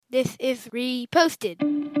This is reposted.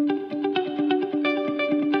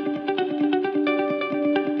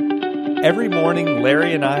 Every morning,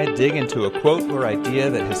 Larry and I dig into a quote or idea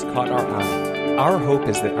that has caught our eye. Our hope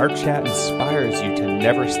is that our chat inspires you to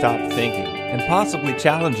never stop thinking and possibly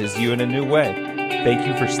challenges you in a new way. Thank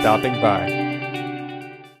you for stopping by.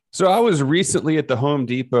 So I was recently at the Home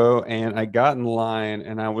Depot and I got in line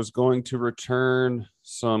and I was going to return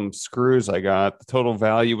some screws I got. The total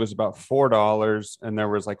value was about $4 and there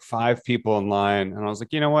was like 5 people in line. And I was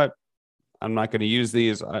like, you know what? I'm not going to use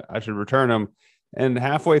these. I should return them. And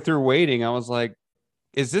halfway through waiting, I was like,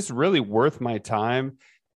 is this really worth my time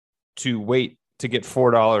to wait to get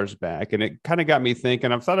 $4 back? And it kind of got me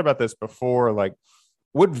thinking. I've thought about this before, like,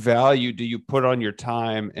 what value do you put on your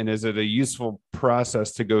time? And is it a useful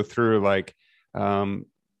process to go through? Like,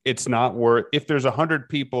 it's not worth, if there's 100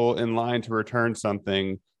 people in line to return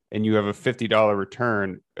something and you have a $50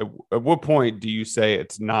 return, at what point do you say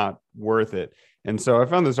it's not worth it? And so I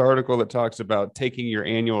found this article that talks about taking your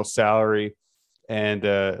annual salary and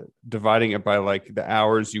dividing it by like the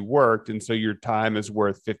hours you worked. And so your time is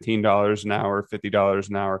worth $15 an hour, $50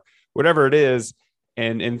 an hour, whatever it is.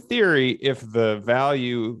 And in theory, if the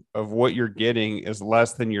value of what you're getting is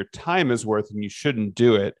less than your time is worth, then you shouldn't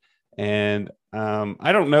do it. And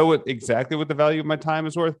I don't know exactly what the value of my time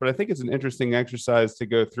is worth, but I think it's an interesting exercise to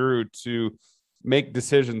go through to make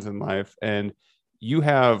decisions in life. And you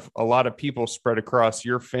have a lot of people spread across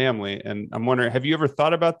your family. And I'm wondering, have you ever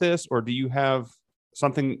thought about this, or do you have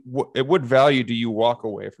something? At what value do you walk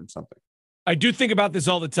away from something? I do think about this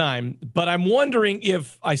all the time, but I'm wondering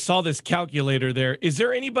if I saw this calculator there. Is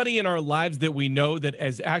there anybody in our lives that we know that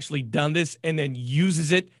has actually done this and then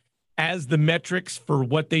uses it as the metrics for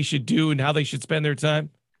what they should do and how they should spend their time?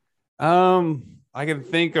 I can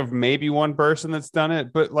think of maybe one person that's done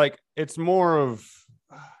it, but like it's more of,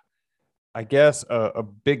 I guess, a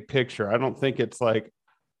big picture. I don't think it's like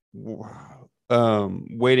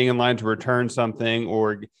waiting in line to return something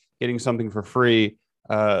or getting something for free.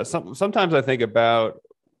 Sometimes I think about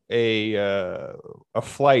a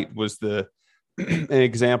flight was an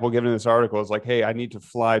example given in this article. Is like, hey, I need to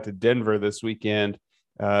fly to Denver this weekend.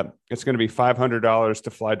 It's going to be $500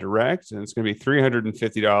 to fly direct, and it's going to be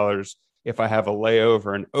 $350 if I have a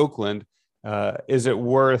layover in Oakland. Is it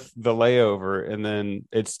worth the layover? And then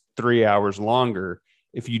it's 3 hours longer.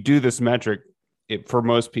 If you do this metric, for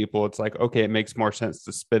most people, it's like, okay, it makes more sense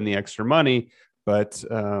to spend the extra money, but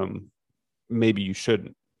maybe you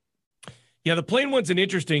shouldn't. Yeah, the plane one's an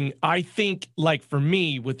interesting, I think, like for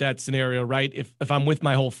me with that scenario, right? If I'm with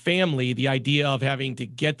my whole family, the idea of having to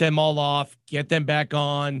get them all off, get them back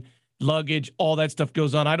on, luggage, all that stuff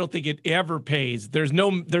goes on. I don't think it ever pays. There's no,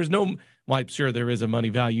 well, I'm sure there is a money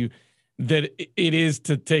value that it is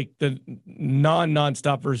to take the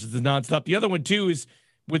nonstop versus the nonstop. The other one too is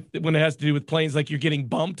when it has to do with planes, like you're getting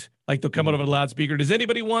bumped, like they'll come out of a loudspeaker. Does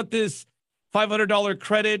anybody want this $500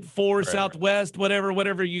 credit for Southwest,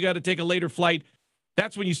 whatever, you got to take a later flight?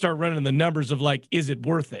 That's when you start running the numbers of like, is it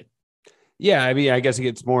worth it? Yeah. I mean, I guess it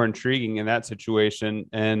gets more intriguing in that situation.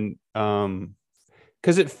 And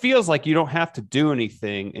because it feels like you don't have to do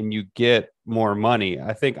anything and you get more money.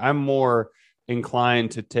 I think I'm more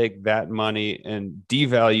inclined to take that money and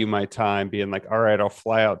devalue my time, being like, all right, I'll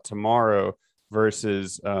fly out tomorrow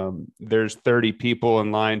versus there's 30 people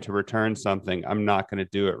in line to return something. I'm not going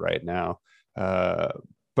to do it right now.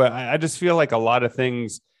 But I just feel like a lot of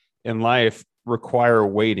things in life require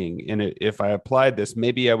waiting. And if I applied this,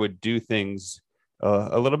 maybe I would do things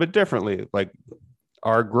a little bit differently. Like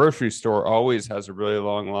our grocery store always has a really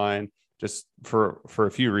long line just for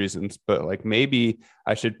a few reasons, but like maybe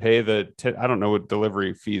I should pay I don't know what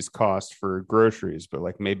delivery fees cost for groceries, but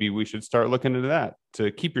like maybe we should start looking into that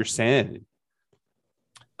to keep your sanity.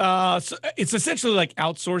 So it's essentially like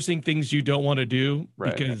outsourcing things you don't want to do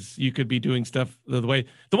because you could be doing stuff the way.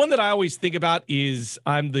 The one that I always think about is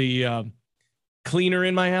I'm the cleaner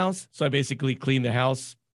in my house. So I basically clean the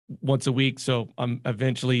house once a week. So I'm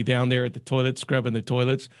eventually down there at the toilet, scrubbing the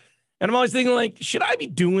toilets. And I'm always thinking like, should I be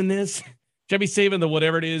doing this? Should I be saving the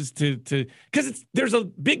whatever it is because there's a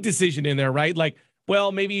big decision in there, right? Like,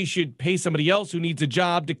 well, maybe you should pay somebody else who needs a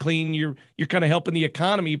job to clean. You're kind of helping the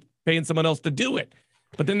economy, paying someone else to do it.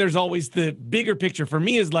 But then there's always the bigger picture for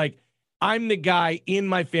me is like, I'm the guy in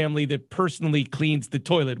my family that personally cleans the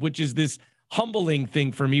toilet, which is this humbling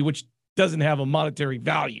thing for me, which doesn't have a monetary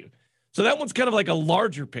value. So that one's kind of like a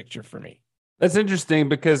larger picture for me. That's interesting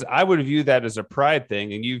because I would view that as a pride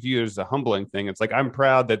thing and you view it as a humbling thing. It's like, I'm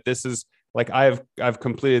proud that this is like, I've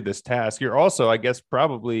completed this task. You're also, I guess,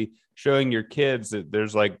 probably showing your kids that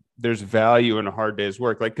there's value in a hard day's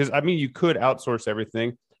work. Like, cause I mean, you could outsource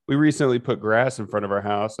everything. we recently put grass in front of our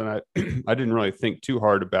house, and I I didn't really think too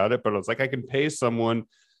hard about it, but I was like, I can pay someone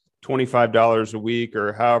 $25 a week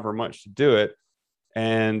or however much to do it,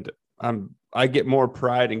 and I get more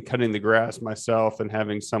pride in cutting the grass myself and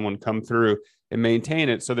having someone come through and maintain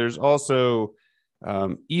it. So there's also,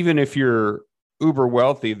 even if you're uber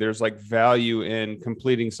wealthy, there's like value in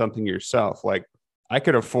completing something yourself. Like I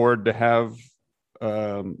could afford to have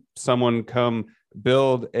someone come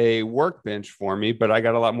build a workbench for me, but I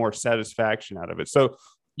got a lot more satisfaction out of it. So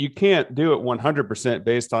you can't do it 100%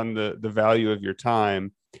 based on the value of your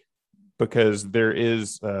time, because there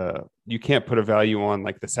is you can't put a value on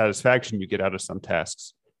like the satisfaction you get out of some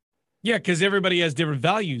tasks. Yeah, because everybody has different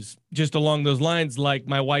values just along those lines. Like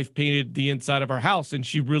my wife painted the inside of our house, and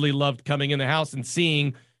she really loved coming in the house and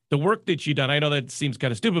seeing the work that she done. I know that seems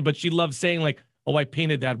kind of stupid, but she loved saying like, oh, I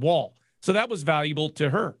painted that wall. So that was valuable to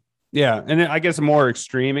her. Yeah. And I guess a more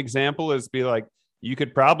extreme example is be like, you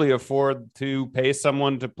could probably afford to pay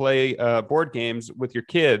someone to play board games with your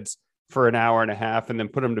kids for an hour and a half and then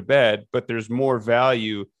put them to bed. But there's more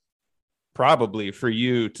value probably for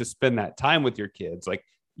you to spend that time with your kids. Like,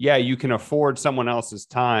 yeah, you can afford someone else's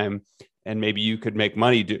time and maybe you could make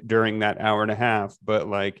money during that hour and a half, but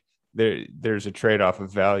like there's a trade-off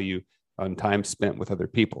of value on time spent with other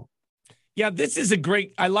people. Yeah, this is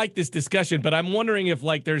I like this discussion, but I'm wondering if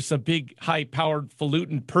like there's a big high-powered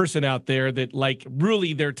falutin person out there that like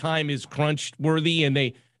really their time is crunched worthy and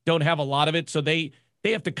they don't have a lot of it. So they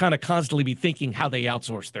have to kind of constantly be thinking how they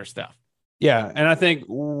outsource their stuff. Yeah. And I think,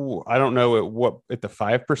 I don't know at the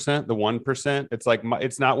 5%, the 1%, it's like,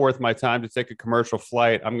 it's not worth my time to take a commercial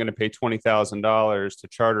flight. I'm going to pay $20,000 to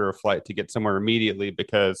charter a flight to get somewhere immediately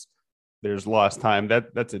because there's lost time.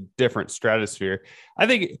 That's a different stratosphere. I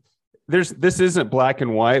think this isn't black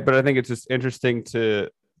and white, but I think it's just interesting to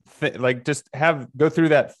go through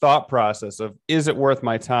that thought process of, is it worth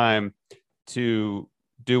my time to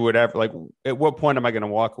do whatever? Like, at what point am I going to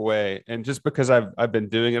walk away? And just because I've been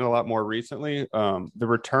doing it a lot more recently, the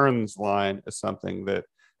returns line is something that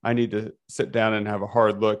I need to sit down and have a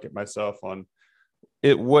hard look at myself on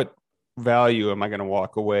it. What value am I going to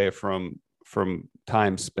walk away from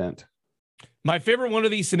time spent? My favorite one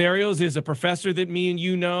of these scenarios is a professor that me and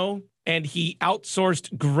you know, and he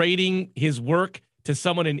outsourced grading his work to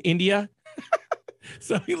someone in India.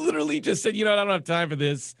 So he literally just said, I don't have time for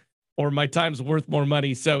this, or my time's worth more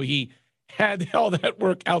money. So he had all that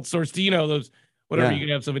work outsourced to, those, whatever, you can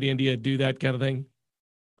have somebody in India do that kind of thing.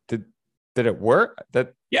 Did it work?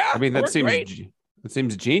 Yeah. I mean, that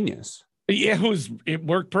seems genius. Yeah, it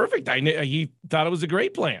worked perfect. He thought it was a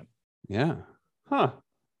great plan. Yeah. Huh.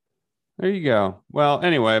 There you go. Well,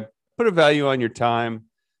 anyway, put a value on your time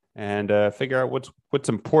and figure out what's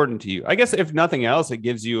important to you. I guess if nothing else, it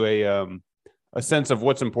gives you a sense of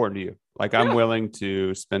what's important to you. Like, I'm willing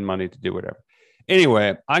to spend money to do whatever.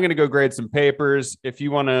 Anyway, I'm going to go grade some papers. If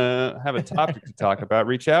you want to have a topic to talk about,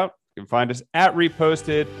 reach out. You can find us at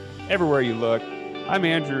Reposted everywhere you look. I'm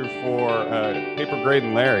Andrew for Paper Grade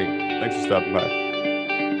and Larry. Thanks for stopping by.